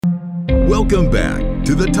Welcome back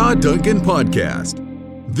to the Todd Duncan Podcast.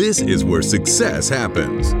 This is where success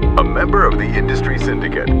happens. A member of the Industry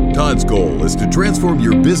Syndicate, Todd's goal is to transform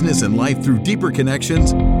your business and life through deeper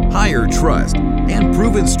connections, higher trust, and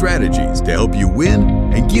proven strategies to help you win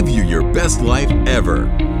and give you your best life ever.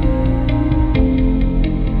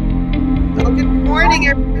 Well, good morning,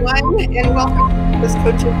 everyone, and welcome to High Trust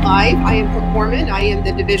Coaching Live. I am Brooke Mormon. I am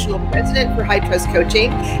the Divisional President for High Trust Coaching,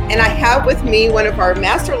 and I have with me one of our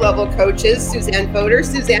master level coaches, Suzanne Fodor.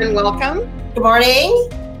 Suzanne, welcome. Good morning.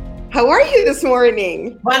 How are you this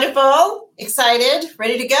morning? Wonderful, excited,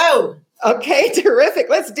 ready to go. Okay, terrific.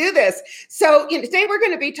 Let's do this. So today we're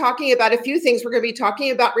going to be talking about a few things. We're going to be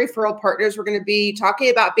talking about referral partners. We're going to be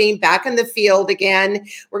talking about being back in the field again.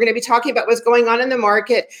 We're going to be talking about what's going on in the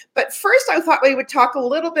market. But first, I thought we would talk a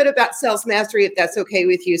little bit about sales mastery, if that's okay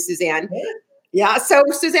with you, Suzanne. Yeah. So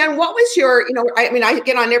Suzanne, what was your, I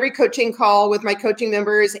get on every coaching call with my coaching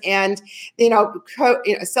members and,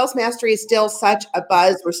 sales mastery is still such a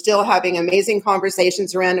buzz. We're still having amazing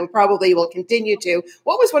conversations around and probably will continue to.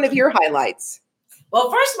 What was one of your highlights? Well,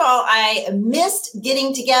 first of all, I missed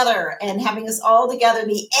getting together and having us all together,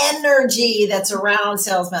 the energy that's around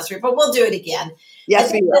sales mastery, but we'll do it again.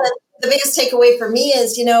 Yes, we will. The biggest takeaway for me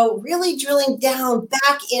is, really drilling down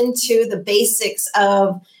back into the basics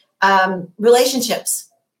of relationships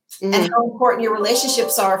and how important your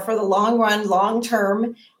relationships are for the long run, long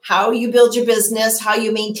term, how you build your business, how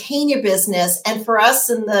you maintain your business. And for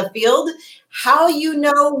us in the field, how you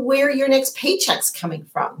know where your next paycheck's coming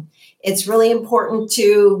from. It's really important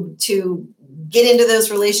to get into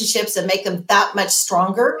those relationships and make them that much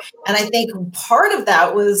stronger. And I think part of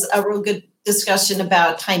that was a real good discussion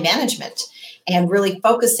about time management and really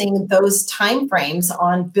focusing those time frames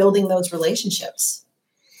on building those relationships.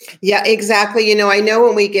 Yeah, exactly. I know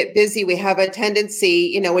when we get busy, we have a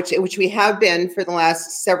tendency, which we have been for the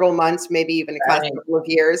last several months, maybe even a couple of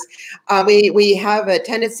years. We have a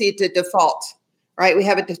tendency to default, right? We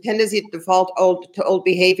have a tendency to default to old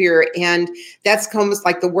behavior, and that's almost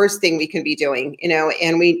like the worst thing we can be doing,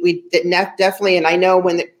 And we definitely, and I know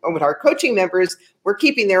with our coaching members, we're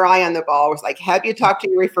keeping their eye on the ball. It's like, have you talked to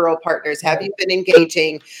your referral partners? Have you been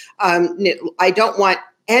engaging? I don't want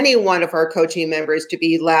any one of our coaching members to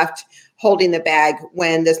be left holding the bag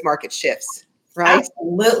when this market shifts, right?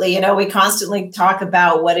 Absolutely. We constantly talk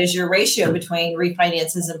about what is your ratio between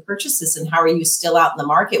refinances and purchases and how are you still out in the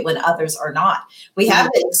market when others are not. We have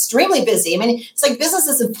been extremely busy. It's like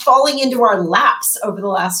businesses are falling into our laps over the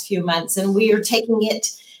last few months, and we are taking it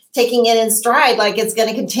in stride like it's going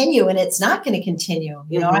to continue, and it's not going to continue.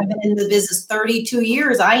 I've been in the business 32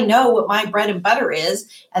 years. I know what my bread and butter is,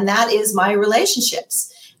 and that is my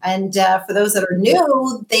relationships. And for those that are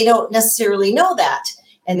new, they don't necessarily know that,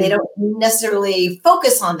 and they don't necessarily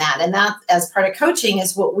focus on that. And that, as part of coaching,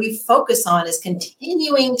 is what we focus on, is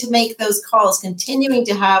continuing to make those calls, continuing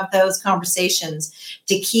to have those conversations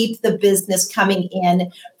to keep the business coming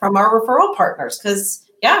in from our referral partners. Because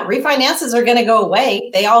refinances are going to go away.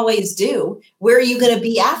 They always do. Where are you going to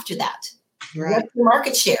be after that? Right. What's your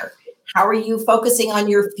market share? How are you focusing on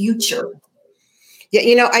your future?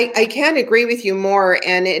 Yeah, I can't agree with you more.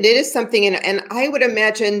 And it is something, and I would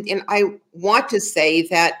imagine, and I want to say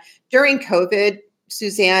that during COVID,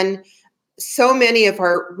 Suzanne, so many of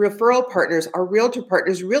our referral partners, our realtor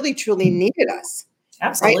partners, really, truly needed us.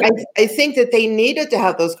 Absolutely. Right? I think that they needed to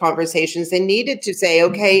have those conversations. They needed to say,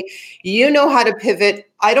 okay, you know how to pivot.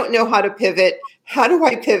 I don't know how to pivot. How do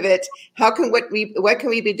I pivot? What can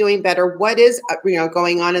we be doing better? What is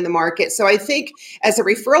going on in the market? So I think as a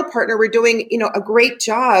referral partner, we're doing a great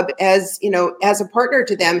job as a partner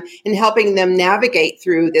to them in helping them navigate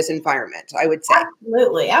through this environment, I would say.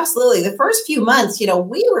 Absolutely. The first few months,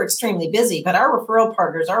 we were extremely busy, but our referral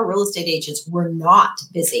partners, our real estate agents, were not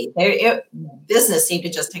busy. Business seemed to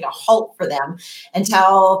just take a halt for them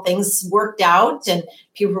until things worked out and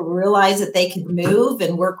people realized that they could move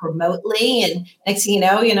and work remotely. And next thing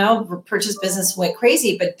you know, purchase business went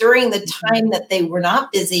crazy. But during the time that they were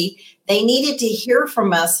not busy, they needed to hear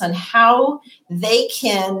from us on how they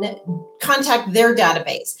can contact their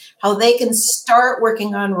database, how they can start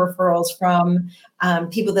working on referrals from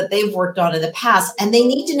people that they've worked on in the past. And they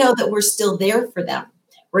need to know that we're still there for them.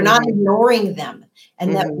 We're not ignoring them.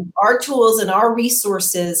 And that our tools and our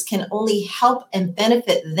resources can only help and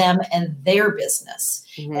benefit them and their business.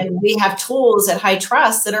 And we have tools at High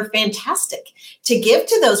Trust that are fantastic to give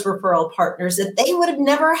to those referral partners that they would have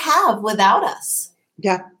never have without us.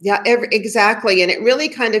 Yeah, exactly. And it really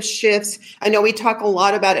kind of shifts. I know we talk a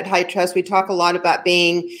lot about at High Trust. We talk a lot about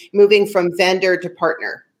moving from vendor to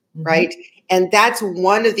partner, right? And that's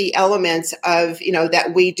one of the elements of,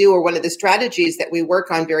 that we do, or one of the strategies that we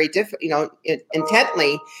work on very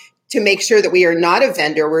intently, to make sure that we are not a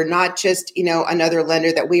vendor. We're not just, another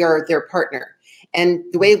lender, that we are their partner. And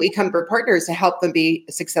the way we come for partners to help them be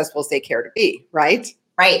as successful as they care to be, right?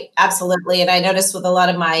 Right. Absolutely. And I noticed with a lot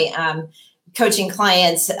of my coaching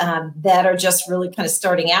clients that are just really kind of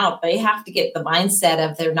starting out, they have to get the mindset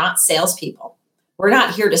of they're not salespeople. We're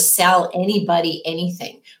not here to sell anybody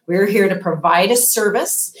anything. We're here to provide a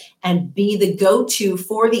service and be the go-to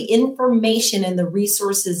for the information and the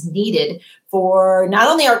resources needed for not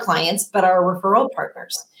only our clients, but our referral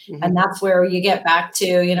partners. Mm-hmm. And that's where you get back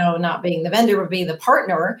to, not being the vendor, but being the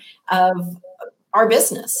partner of our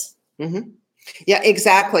business. Mm-hmm. Yeah,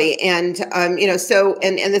 exactly. And, so,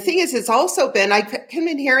 and the thing is, it's also been, I've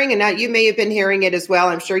been hearing, and now you may have been hearing it as well,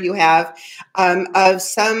 I'm sure you have, of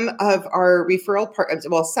some of our referral partners,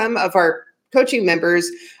 some of our coaching members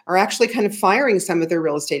are actually kind of firing some of their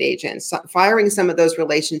real estate agents, firing some of those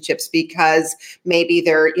relationships because maybe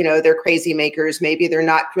they're crazy makers. Maybe they're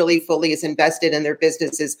not really fully as invested in their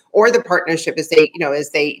businesses or the partnership as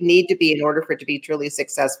they need to be in order for it to be truly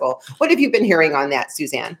successful. What have you been hearing on that,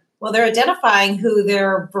 Suzanne? Well, they're identifying who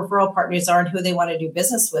their referral partners are and who they want to do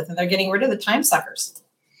business with, and they're getting rid of the time suckers.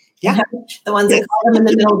 Yeah, the ones that call them in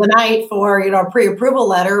the middle of the night for a pre-approval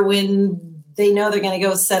letter when they know they're going to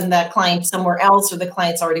go send that client somewhere else, or the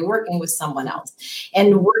client's already working with someone else.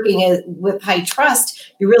 And working with High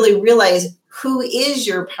Trust, you really realize who is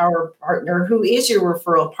your power partner, who is your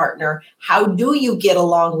referral partner, how do you get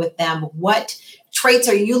along with them, what traits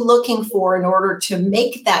are you looking for in order to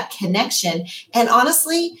make that connection? And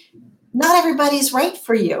honestly, not everybody's right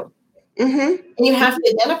for you. Mm-hmm. And you have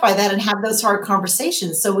to identify that and have those hard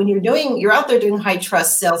conversations. So when you're out there doing high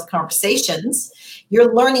trust sales conversations,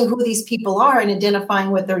 you're learning who these people are and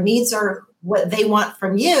identifying what their needs are, what they want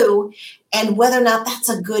from you, and whether or not that's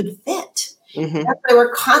a good fit. Mm-hmm. That's why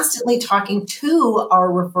we're constantly talking to our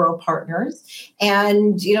referral partners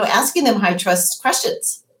and, asking them high trust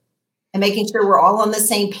questions. And making sure we're all on the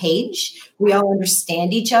same page, we all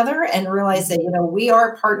understand each other and realize that, we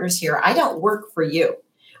are partners here. I don't work for you.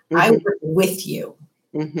 Mm-hmm. I work with you.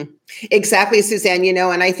 Mm-hmm. Exactly, Suzanne,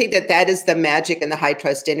 and I think that is the magic in the high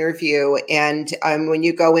trust interview. And when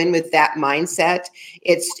you go in with that mindset,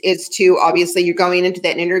 it's to, obviously you're going into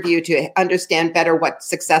that interview to understand better what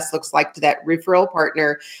success looks like to that referral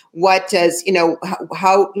partner. What does,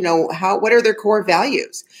 what are their core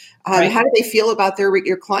values? Right. How do they feel about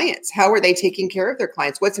your clients? How are they taking care of their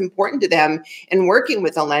clients? What's important to them in working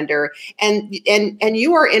with a lender? And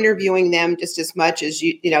you are interviewing them just as much as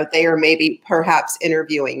they are maybe perhaps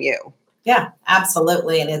interviewing you. Yeah,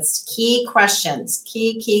 absolutely. And it's key questions,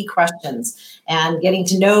 and getting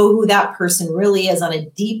to know who that person really is on a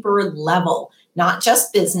deeper level, not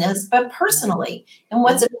just business, but personally, and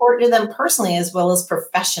what's important to them personally as well as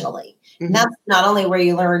professionally. And that's not only where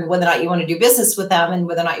you learn whether or not you want to do business with them and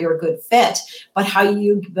whether or not you're a good fit, but how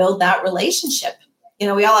you build that relationship.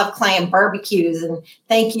 We all have client barbecues and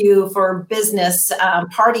thank you for business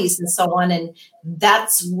parties and so on. And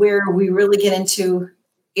that's where we really get into,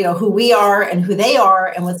 who we are and who they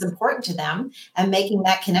are and what's important to them and making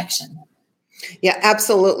that connection. Yeah,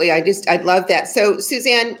 absolutely. I love that. So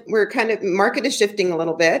Suzanne, we're kind of, market is shifting a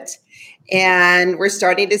little bit. And we're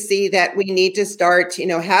starting to see that we need to start,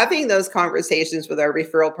 having those conversations with our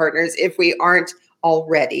referral partners if we aren't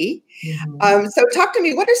already. Mm-hmm. So talk to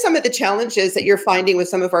me, what are some of the challenges that you're finding with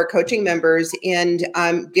some of our coaching members in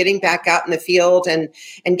getting back out in the field and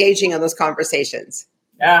engaging in those conversations?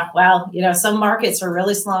 Yeah, well, some markets are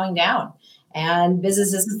really slowing down and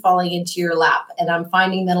business isn't falling into your lap. And I'm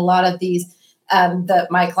finding that a lot of these, that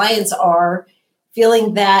my clients are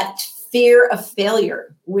feeling that fear of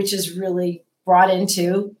failure, which is really brought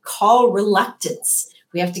into call reluctance.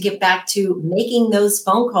 We have to get back to making those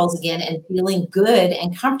phone calls again and feeling good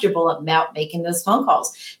and comfortable about making those phone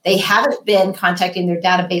calls. They haven't been contacting their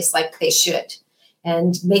database like they should.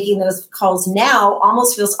 And making those calls now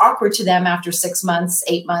almost feels awkward to them after 6 months,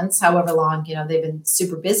 8 months, however long, they've been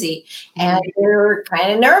super busy and they're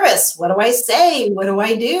kind of nervous. What do I say? What do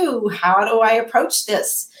I do? How do I approach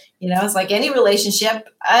this? It's like any relationship.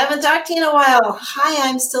 I haven't talked to you in a while. Hi,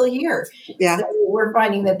 I'm still here. Yeah. So we're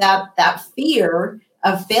finding that fear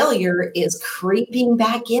of failure is creeping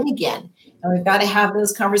back in again. And we've got to have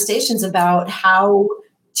those conversations about how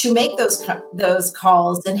to make those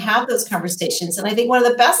calls and have those conversations. And I think one of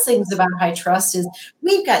the best things about High Trust is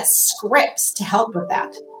we've got scripts to help with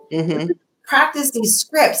that. Mm-hmm. Practice these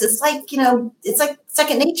scripts. It's like, it's like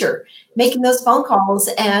second nature, making those phone calls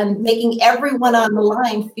and making everyone on the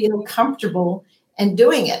line feel comfortable and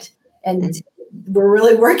doing it. And we're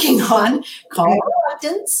really working on call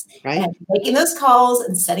reluctance and making those calls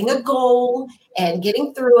and setting a goal and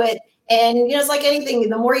getting through it. And, it's like anything,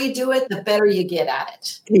 the more you do it, the better you get at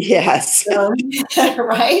it. Yes. So,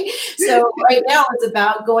 right. So right now it's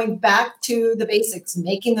about going back to the basics,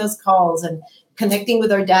 making those calls and connecting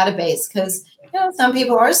with our database. Because, some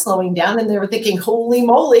people are slowing down and they're thinking, holy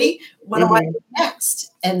moly, what do I do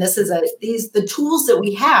next? And the tools that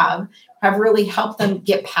we have really helped them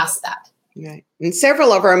get past that. Right. And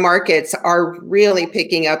several of our markets are really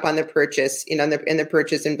picking up on the purchase, in the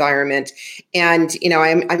purchase environment. And,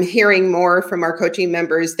 I'm hearing more from our coaching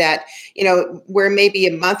members that, where maybe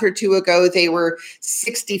a month or two ago, they were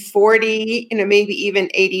 60-40, maybe even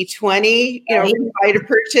 80-20, refi to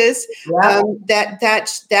purchase.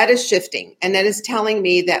 That is shifting. And that is telling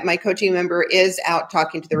me that my coaching member is out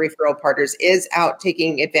talking to the referral partners, is out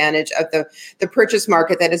taking advantage of the purchase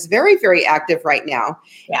market that is very, very active right now.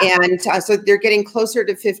 Yeah. And so they're getting closer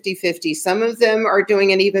to 50-50. Some of them are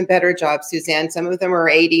doing an even better job, Suzanne. Some of them are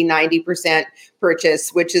 80-90%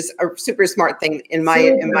 purchase, which is a super smart thing in my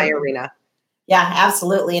arena. Yeah,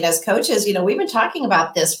 absolutely. And as coaches, we've been talking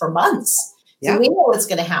about this for months. So we know what's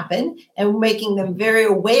going to happen, and we're making them very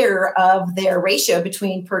aware of their ratio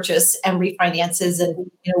between purchase and refinances, and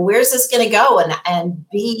where's this going to go, and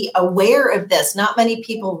be aware of this. Not many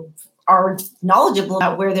people are knowledgeable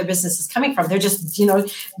about where their business is coming from. They're just,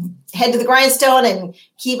 head to the grindstone and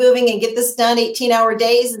keep moving and get this done, 18-hour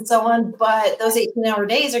days and so on. But those 18-hour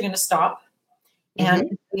days are going to stop.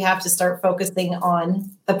 And we have to start focusing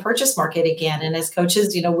on the purchase market again. And as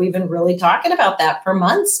coaches, we've been really talking about that for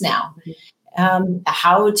months now.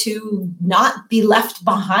 How to not be left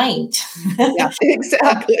behind. Yeah,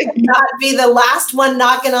 exactly. Not be the last one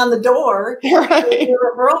knocking on the door. Right.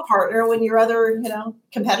 Your referral partner when your other,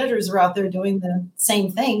 competitors are out there doing the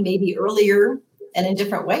same thing, maybe earlier and in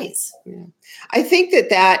different ways. Yeah. I think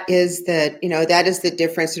that is the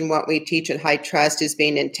difference in what we teach at High Trust, is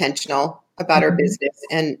being intentional about our business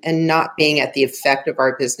and not being at the effect of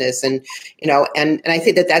our business. And I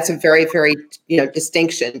think that's a very, very,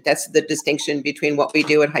 distinction. That's the distinction between what we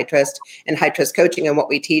do at High Trust and High Trust coaching, and what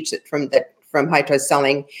we teach from High Trust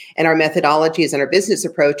selling, and our methodologies and our business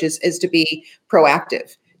approaches is to be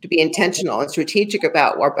proactive, to be intentional and strategic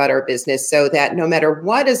about our business, so that no matter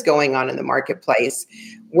what is going on in the marketplace,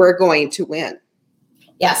 we're going to win.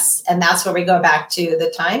 Yes. And that's where we go back to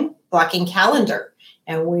the time blocking calendar.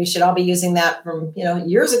 And we should all be using that from,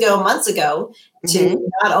 years ago, months ago, to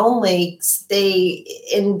not only stay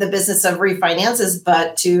in the business of refinances,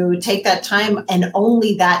 but to take that time, and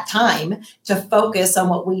only that time, to focus on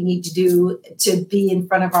what we need to do to be in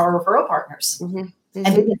front of our referral partners. And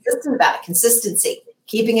be consistent about it, consistency,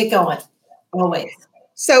 keeping it going always.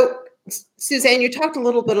 So, Suzanne, you talked a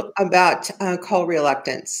little bit about call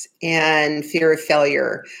reluctance and fear of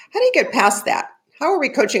failure. How do you get past that? How are we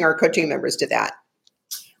coaching our coaching members to that?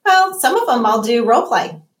 Well, some of them I'll do role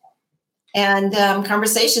play and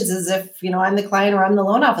conversations as if, I'm the client or I'm the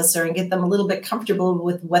loan officer, and get them a little bit comfortable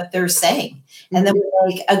with what they're saying. And then we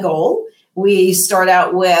make a goal. We start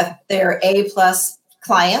out with their A+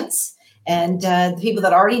 clients and the people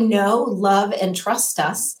that already know, love, and trust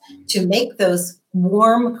us, to make those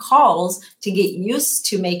warm calls, to get used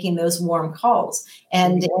to making those warm calls.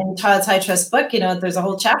 And in Todd's High Trust book, there's a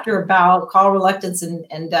whole chapter about call reluctance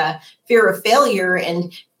and fear of failure.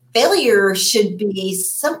 And failure should be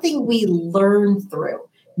something we learn through,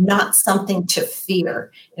 not something to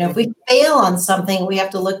fear. If we fail on something, we have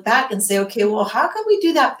to look back and say, okay, well, how can we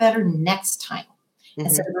do that better next time?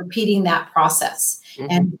 Instead of repeating that process.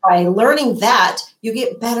 And by learning that, you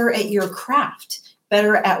get better at your craft,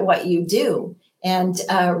 better at what you do. And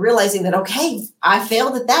realizing that, okay, I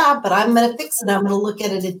failed at that, but I'm going to fix it. I'm going to look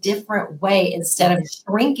at it a different way, instead of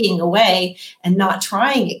shrinking away and not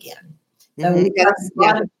trying again. So we got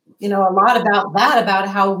a lot about that, about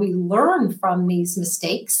how we learn from these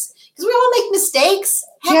mistakes, because we all make mistakes.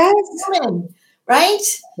 Yes.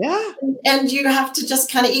 Right? Yeah. And you have to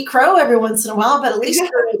just kind of eat crow every once in a while, but at least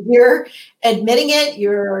you're admitting it,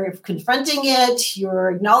 you're confronting it,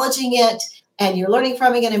 you're acknowledging it, and you're learning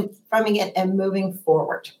from it and moving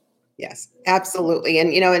forward. Yes, absolutely.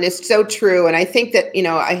 And, and it's so true. And I think that,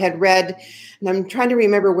 I had read, and I'm trying to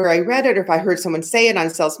remember where I read it, or if I heard someone say it on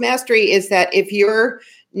Sales Mastery, is that if you're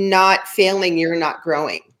not failing, you're not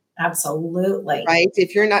growing. Absolutely. Right?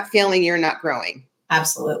 If you're not failing, you're not growing.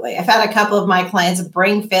 Absolutely. I've had a couple of my clients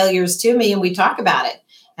bring failures to me, and we talk about it.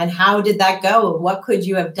 And how did that go? What could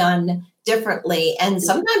you have done differently? And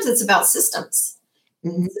sometimes it's about systems.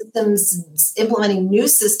 Systems, implementing new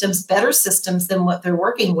systems, better systems than what they're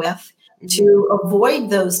working with, to avoid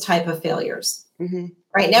those type of failures.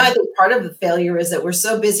 Right now, I think part of the failure is that we're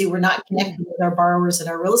so busy, we're not connecting with our borrowers and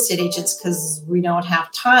our real estate agents because we don't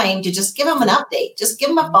have time to just give them an update. Just give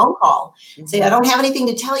them a phone call. Say, I don't have anything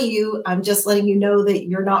to tell you. I'm just letting you know that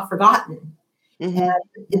you're not forgotten. And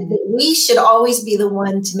we should always be the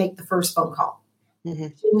one to make the first phone call.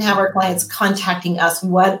 Shouldn't have our clients contacting us.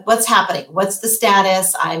 What's happening? What's the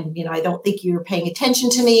status? I don't think you're paying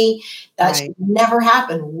attention to me. That should never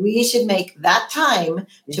happen. We should make that time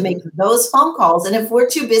to make those phone calls. And if we're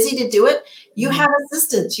too busy to do it, you have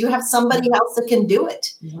assistants. You have somebody else that can do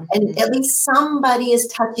it. And at least somebody is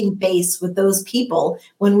touching base with those people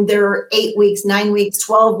when they're 8 weeks, 9 weeks,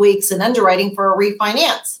 12 weeks in underwriting for a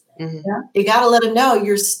refinance. Yeah. You got to let them know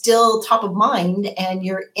you're still top of mind and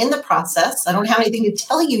you're in the process. I don't have anything to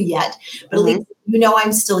tell you yet, but at least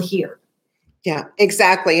I'm still here. Yeah,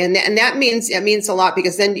 exactly. And that means a lot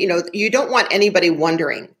because then, you don't want anybody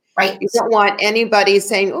wondering. Right. You don't want anybody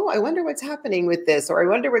saying, oh, I wonder what's happening with this, or I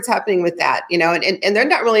wonder what's happening with that, and they're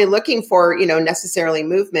not really looking for, necessarily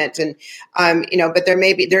movement and, but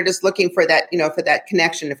they're just looking for that, for that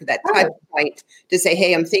connection, for that touch point to say,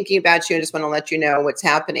 hey, I'm thinking about you. I just want to let you know what's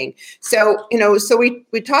happening. So, so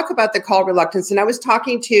we talk about the call reluctance, and I was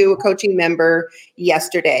talking to a coaching member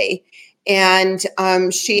yesterday, and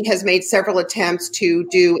she has made several attempts to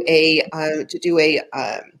do a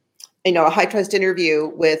high trust interview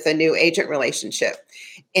with a new agent relationship.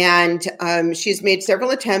 And she's made several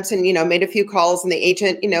attempts and, made a few calls, and the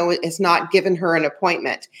agent, has not given her an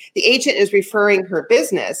appointment. The agent is referring her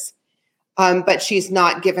business, but she's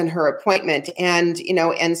not given her appointment. And,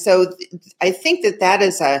 and so I think that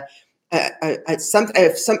is a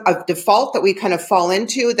default that we kind of fall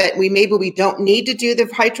into, that we don't need to do the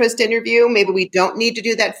high trust interview. Maybe we don't need to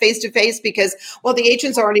do that face-to-face because, well, the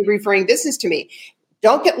agent's already referring business to me.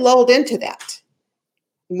 Don't get lulled into that.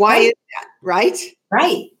 Why is that? Right?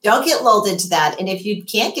 Right. Don't get lulled into that. And if you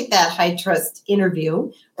can't get that high trust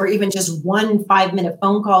interview or even just 1 5-minute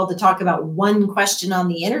phone call to talk about one question on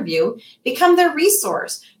the interview, become their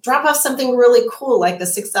resource. Drop off something really cool like the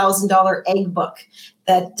 $6,000 egg book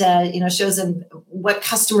that shows them what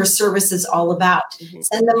customer service is all about.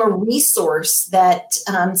 Send them a resource that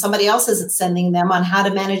somebody else isn't sending them on how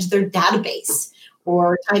to manage their database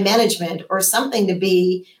or time management or something to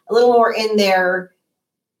be a little more in their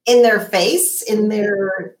face, in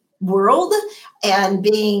their world, and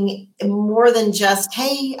being more than just,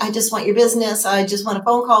 hey, I just want your business. I just want a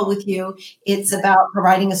phone call with you. It's about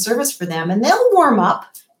providing a service for them, and they'll warm up.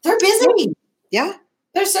 They're busy. Yeah.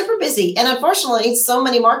 They're super busy. And unfortunately, so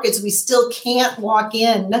many markets, we still can't walk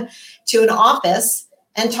in to an office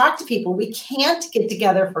and talk to people. We can't get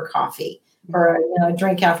together for coffee or a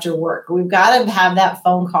drink after work. We've got to have that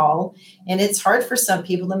phone call. And it's hard for some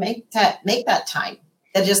people to make that time.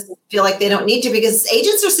 They just feel like they don't need to because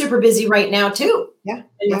agents are super busy right now too. Yeah.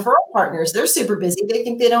 And referral partners, they're super busy. They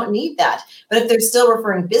think they don't need that. But if they're still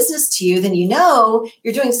referring business to you, then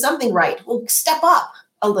you're doing something right. Well, step up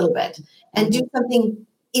a little bit and do something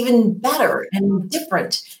even better and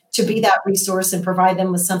different to be that resource and provide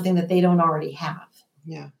them with something that they don't already have.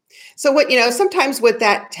 Yeah. So sometimes what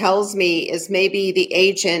that tells me is maybe the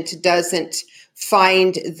agent doesn't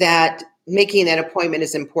find that making that appointment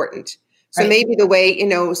is important. So maybe the way,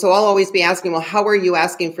 so I'll always be asking, well, how are you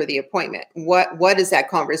asking for the appointment? What is that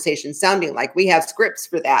conversation sounding like? We have scripts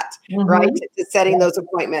for that, right? To setting those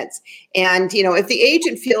appointments. And, if the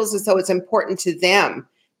agent feels as though it's important to them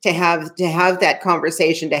to have that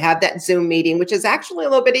conversation, to have that Zoom meeting, which is actually a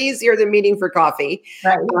little bit easier than meeting for coffee.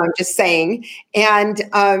 Right. I'm just saying. And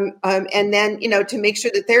then, to make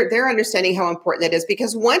sure that they're understanding how important that is,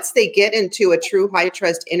 because once they get into a true high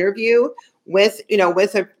trust interview with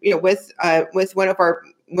a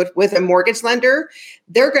mortgage lender,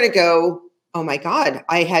 they're going to go, oh my God,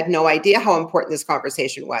 I had no idea how important this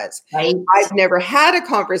conversation was. Right. I've never had a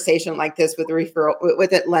conversation like this with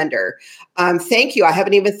a lender. Thank you. I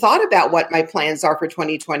haven't even thought about what my plans are for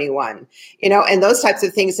 2021, and those types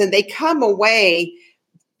of things. And they come away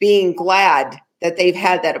being glad that they've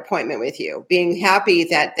had that appointment with you, being happy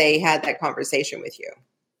that they had that conversation with you.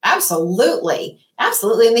 Absolutely.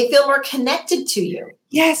 Absolutely. And they feel more connected to you.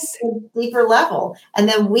 Yes. At a deeper level. And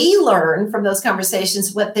then we learn from those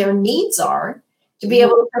conversations what their needs are to be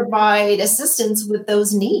able to provide assistance with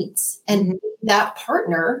those needs and that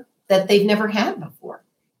partner that they've never had before.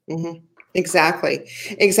 Exactly.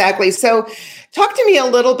 So talk to me a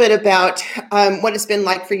little bit about what it's been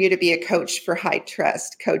like for you to be a coach for High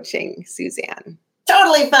Trust Coaching, Suzanne.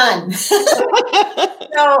 Totally fun. So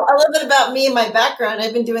a little bit about me and my background.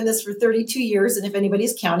 I've been doing this for 32 years. And if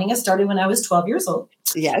anybody's counting, I started when I was 12 years old.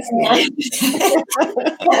 Yes.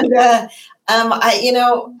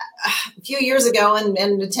 A few years ago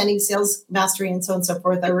and attending sales mastery and so on and so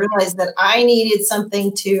forth, I realized that I needed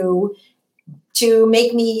something to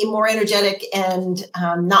make me more energetic and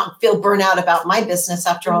not feel burnout about my business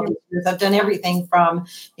after all these years. I've done everything from,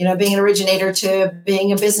 being an originator to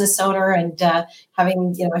being a business owner and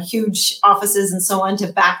having, huge offices and so on,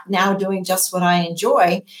 to back now doing just what I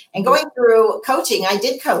enjoy and going through coaching. I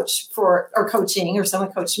did coaching or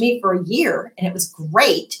someone coached me for a year, and it was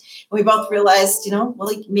great. And we both realized,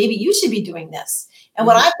 maybe you should be doing this. And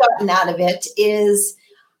what I've gotten out of it is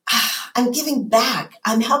I'm giving back.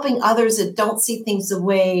 I'm helping others that don't see things the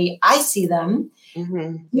way I see them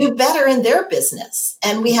do better in their business.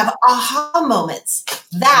 And we have aha moments.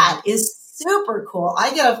 That is super cool.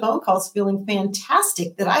 I get phone calls feeling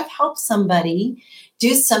fantastic that I've helped somebody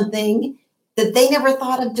do something that they never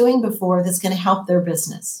thought of doing before that's going to help their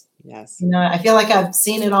business. Yes. I feel like I've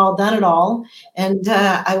seen it all, done it all. And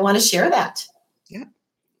I want to share that.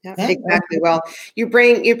 Yeah, exactly. Well, you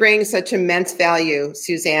bring such immense value,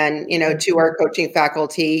 Suzanne, to our coaching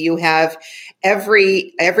faculty. You have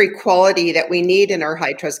every quality that we need in our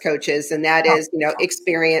high trust coaches. And that is,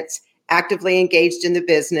 experience, actively engaged in the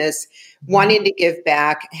business, wanting to give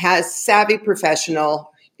back, has savvy professional,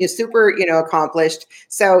 is super, accomplished.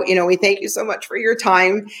 So, we thank you so much for your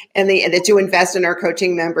time and that you invest in our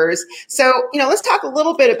coaching members. So, let's talk a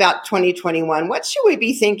little bit about 2021. What should we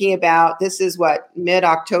be thinking about? This is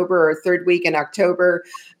mid-October or third week in October.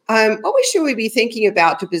 What should we be thinking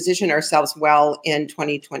about to position ourselves well in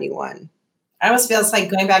 2021? I almost feel it's like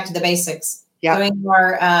going back to the basics. Yeah.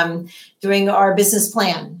 Doing our business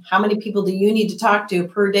plan. How many people do you need to talk to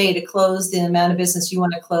per day to close the amount of business you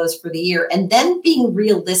want to close for the year? And then being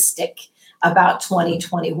realistic about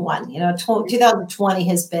 2021. 2020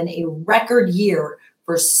 has been a record year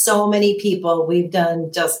for so many people. We've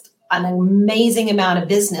done just an amazing amount of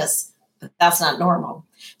business, but that's not normal.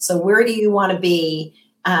 So where do you want to be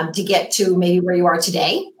to get to maybe where you are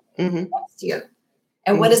today next year?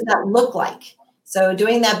 And what does that look like? So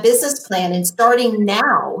doing that business plan and starting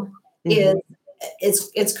now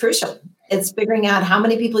it's crucial. It's figuring out how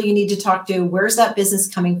many people you need to talk to. Where's that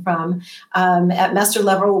business coming from? At master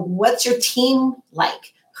level, what's your team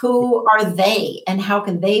like? Who are they and how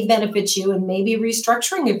can they benefit you, and maybe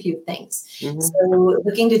restructuring a few things. So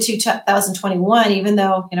looking to 2021, even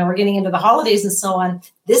though, we're getting into the holidays and so on,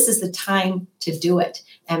 this is the time to do it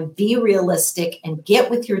and be realistic and get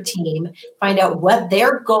with your team, find out what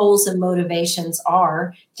their goals and motivations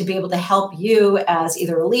are to be able to help you as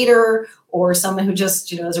either a leader or someone who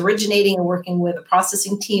just, is originating and working with a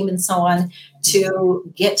processing team and so on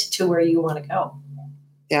to get to where you want to go.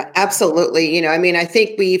 Yeah, absolutely. I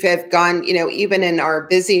think have gone, even in our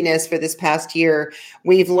busyness for this past year,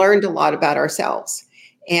 we've learned a lot about ourselves.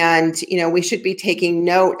 And, we should be taking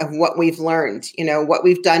note of what we've learned, what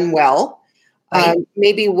we've done well, right.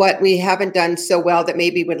 Maybe what we haven't done so well that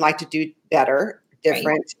maybe we'd like to do better,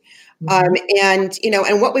 different. Right. And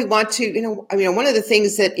what we want to, one of the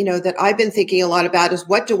things that, that I've been thinking a lot about is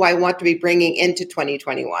what do I want to be bringing into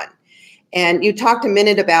 2021? And you talked a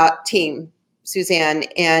minute about team, Suzanne,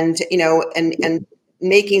 and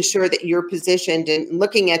making sure that you're positioned and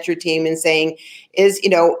looking at your team and saying,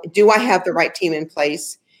 do I have the right team in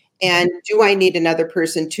place? And do I need another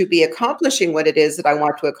person to be accomplishing what it is that I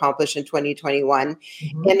want to accomplish in 2021? And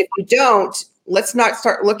if you don't, let's not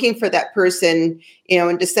start looking for that person,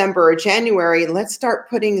 in December or January. Let's start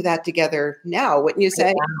putting that together now, wouldn't you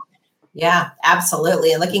say? Yeah,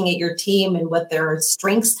 absolutely. And looking at your team and what their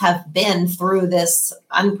strengths have been through this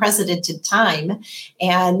unprecedented time,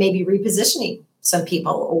 and maybe repositioning some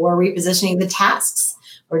people or repositioning the tasks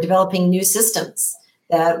or developing new systems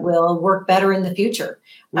that will work better in the future.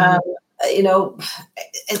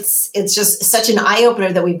 It's just such an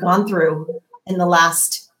eye-opener that we've gone through in the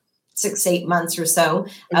last 6-8 months or so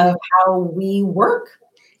of how we work.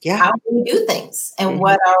 Yeah. How we do things and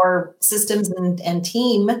what our systems and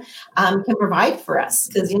team can provide for us.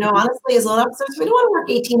 Because, honestly, as loan officers, we don't want to work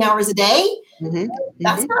 18 hours a day.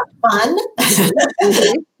 That's not fun.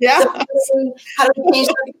 Yeah. So how do we change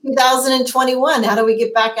that in 2021? How do we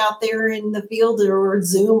get back out there in the field or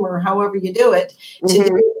Zoom or however you do it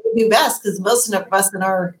to do best? Because most of us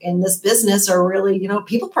in this business are really,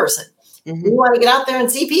 people person. We want to get out there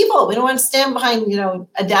and see people. We don't want to stand behind,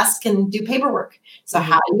 a desk and do paperwork. So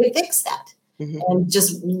how do we fix that? And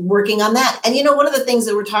just working on that. And, one of the things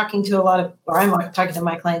that I'm talking to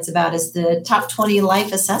my clients about is the top 20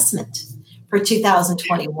 life assessment for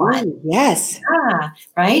 2021. Ooh, yes. Yeah,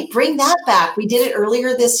 right. Bring that back. We did it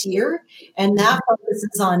earlier this year. And that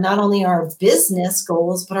focuses on not only our business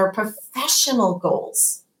goals, but our professional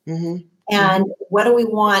goals. And what do we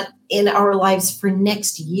want in our lives for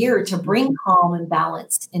next year to bring calm and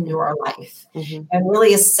balance into our life, and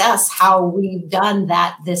really assess how we've done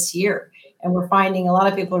that this year. And we're finding a lot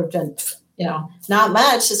of people have done, not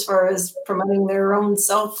much as far as promoting their own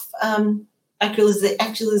self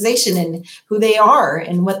actualization and who they are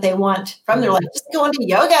and what they want from their life. Just go into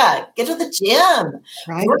yoga, get to the gym,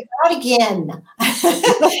 work out again.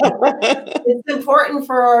 It's important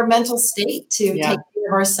for our mental state to take care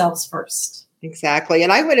of ourselves first. Exactly.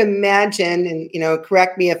 And I would imagine, and,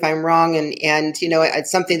 correct me if I'm wrong, and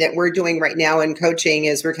it's something that we're doing right now in coaching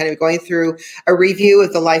is we're kind of going through a review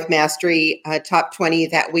of the Life Mastery Top 20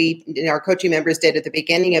 that our coaching members did at the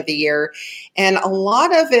beginning of the year. And a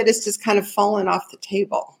lot of it is just kind of fallen off the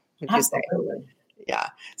table. Absolutely. Yeah.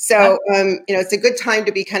 So, it's a good time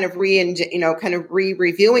to be kind of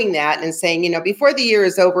re-reviewing that and saying, before the year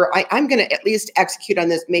is over, I'm going to at least execute on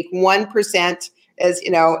this, make 1%. As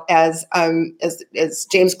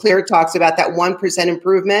James Clear talks about, that 1%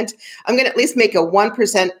 improvement, I'm going to at least make a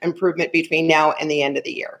 1% improvement between now and the end of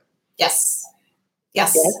the year. Yes.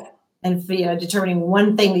 And determining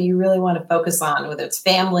one thing that you really want to focus on, whether it's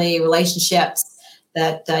family, relationships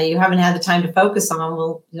that you haven't had the time to focus on.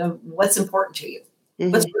 Well, what's important to you?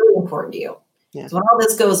 What's really important to you? Yeah. So when all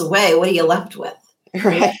this goes away, what are you left with?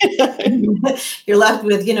 Right. You're left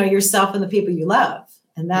with, yourself and the people you love.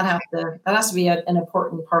 And that has to be an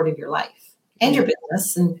important part of your life and your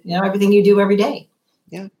business and, everything you do every day.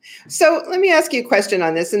 Yeah. So let me ask you a question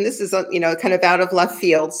on this. And this is, kind of out of left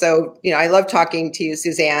field. So, I love talking to you,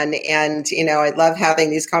 Suzanne, and, I love having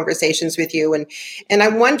these conversations with you. And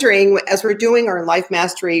I'm wondering, as we're doing our Life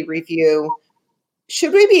Mastery review,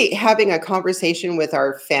 should we be having a conversation with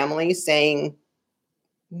our family saying,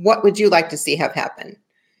 what would you like to see have happen?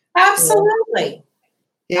 Absolutely.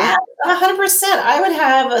 Yeah, 100%. I would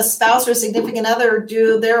have a spouse or significant other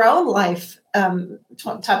do their own life,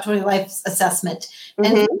 top 20 life assessment and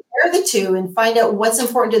compare the two and find out what's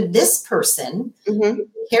important to this person you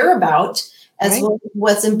care about as well as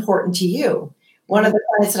what's important to you. One of the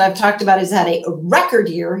clients that I've talked about has had a record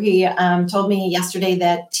year. He told me yesterday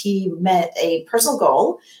that he met a personal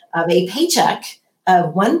goal of a paycheck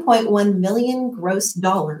of $1.1 million gross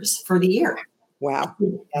dollars for the year. Wow.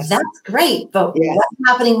 Yes. That's great, but what's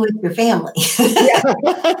happening with your family?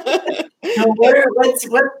 What's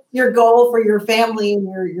your goal for your family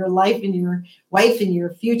and your life and your wife and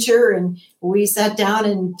your future? And we sat down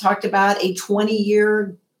and talked about a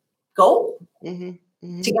 20-year goal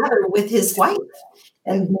together with his wife.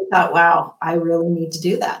 And we thought, wow, I really need to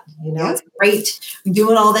do that. It's great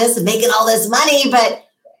doing all this and making all this money, but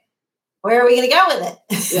where are we going to go with it?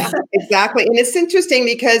 Yeah, exactly. And it's interesting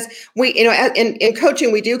because we, in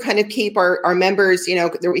coaching, we do kind of keep our members,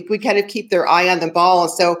 we kind of keep their eye on the ball.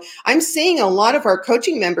 So I'm seeing a lot of our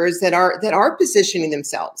coaching members that are positioning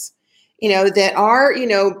themselves, that are,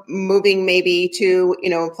 moving maybe to,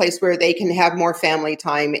 a place where they can have more family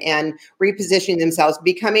time and repositioning themselves,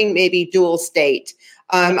 becoming maybe dual state.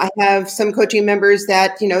 I have some coaching members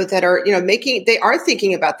that, that are, they are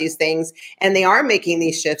thinking about these things and they are making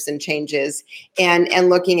these shifts and changes and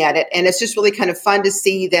looking at it. And it's just really kind of fun to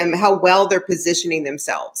see them, how well they're positioning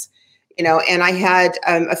themselves, and I had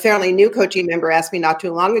a fairly new coaching member ask me not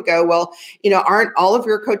too long ago, well, aren't all of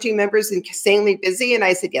your coaching members insanely busy? And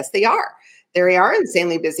I said, yes, they are. They are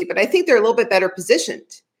insanely busy, but I think they're a little bit better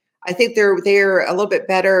positioned. I think they're a little bit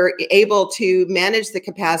better able to manage the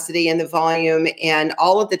capacity and the volume and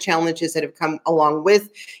all of the challenges that have come along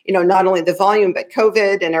with, not only the volume, but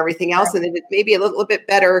COVID and everything else. And then maybe a little bit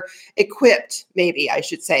better equipped, maybe I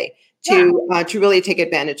should say, to really take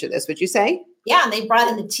advantage of this. Would you say? Yeah. And they brought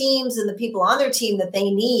in the teams and the people on their team that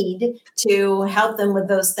they need to help them with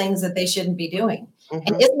those things that they shouldn't be doing.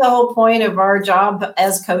 And isn't the whole point of our job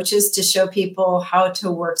as coaches to show people how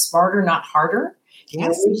to work smarter, not harder?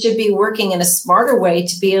 Yes. We should be working in a smarter way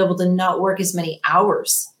to be able to not work as many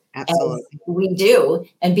hours as we do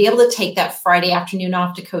and be able to take that Friday afternoon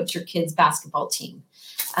off to coach your kids' basketball team,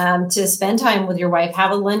 to spend time with your wife,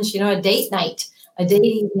 have a lunch, a date night, a date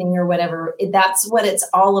evening or whatever. That's what it's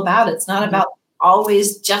all about. It's not about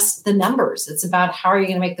always just the numbers. It's about how are you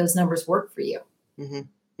going to make those numbers work for you?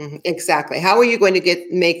 Exactly. How are you going to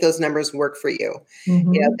make those numbers work for you?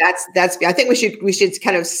 That's. I think we should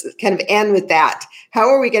kind of end with that. How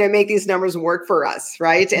are we going to make these numbers work for us,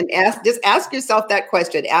 right? And ask yourself that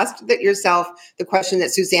question. Ask yourself the question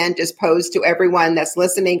that Suzanne just posed to everyone that's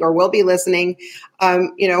listening or will be listening.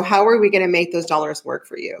 How are we going to make those dollars work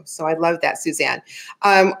for you? So I love that, Suzanne.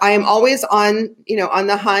 I am always on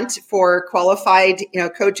the hunt for qualified,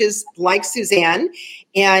 coaches like Suzanne.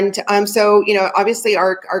 And so, obviously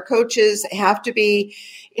our coaches have to be,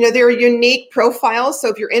 they're a unique profile. So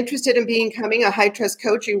if you're interested in becoming a high trust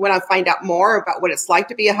coach, you want to find out more about what it's like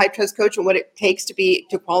to be a high trust coach and what it takes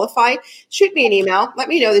to qualify, shoot me an email. Let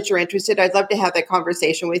me know that you're interested. I'd love to have that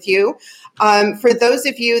conversation with you. For those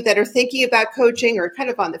of you that are thinking about coaching or kind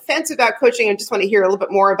of on the fence about coaching and just want to hear a little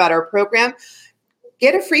bit more about our program,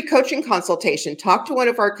 get a free coaching consultation. Talk to one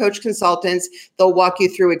of our coach consultants. They'll walk you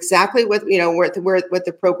through exactly what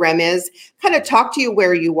the program is, kind of talk to you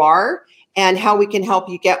where you are and how we can help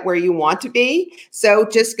you get where you want to be. So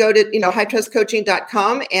just go to,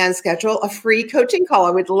 hightrustcoaching.com and schedule a free coaching call.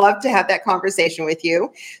 I would love to have that conversation with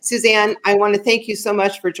you. Suzanne, I want to thank you so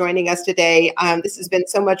much for joining us today. This has been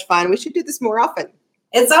so much fun. We should do this more often.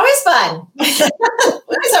 It's always fun. We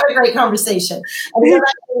always have a great conversation.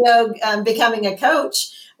 And becoming a coach,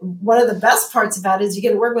 one of the best parts about it is you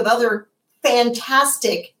get to work with other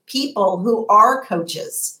fantastic people who are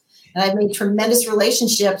coaches. And I've made tremendous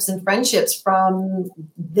relationships and friendships from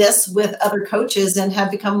this with other coaches and have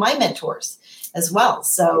become my mentors as well.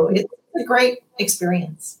 So it's a great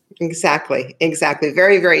experience. Exactly.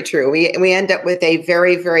 Very, very true. We end up with a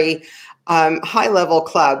very, very high level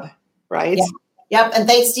club, right? Yeah. Yep. And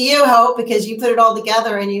thanks to you, Hope, because you put it all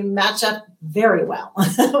together and you match up very well.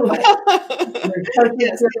 Your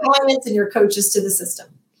coaches to your clients and your coaches to the system.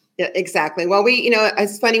 Yeah, exactly. Well,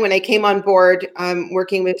 it's funny when I came on board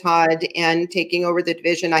working with Todd and taking over the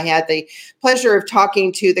division, I had the pleasure of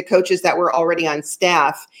talking to the coaches that were already on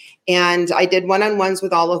staff. And I did one-on-ones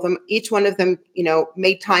with all of them. Each one of them,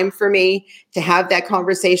 made time for me to have that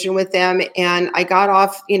conversation with them. And I got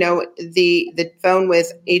off, the phone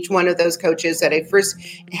with each one of those coaches that I first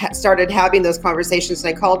started having those conversations.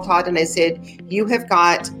 And I called Todd and I said, you have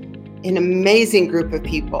got an amazing group of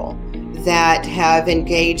people that have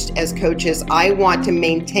engaged as coaches. I want to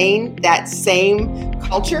maintain that same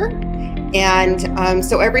culture. And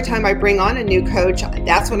so every time I bring on a new coach,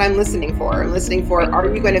 that's what I'm listening for. I'm listening for,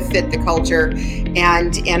 are you going to fit the culture?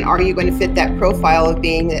 And are you going to fit that profile of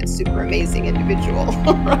being that super amazing individual?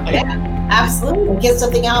 Right? Yeah, absolutely. Get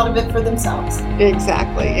something out of it for themselves.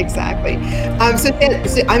 Exactly.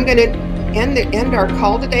 So I'm going to end our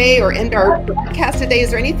call today or end our broadcast today.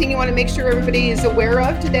 Is there anything you want to make sure everybody is aware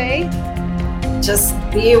of today? Just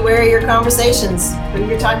be aware of your conversations, who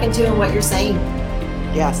you're talking to and what you're saying.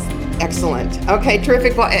 Yes. Excellent. Okay,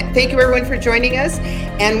 terrific. Well, thank you everyone for joining us.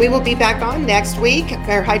 And we will be back on next week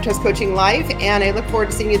for High Trust Coaching Live. And I look forward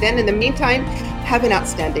to seeing you then. In the meantime, have an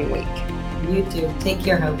outstanding week. You too. Take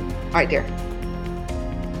care, Hope. All right, dear.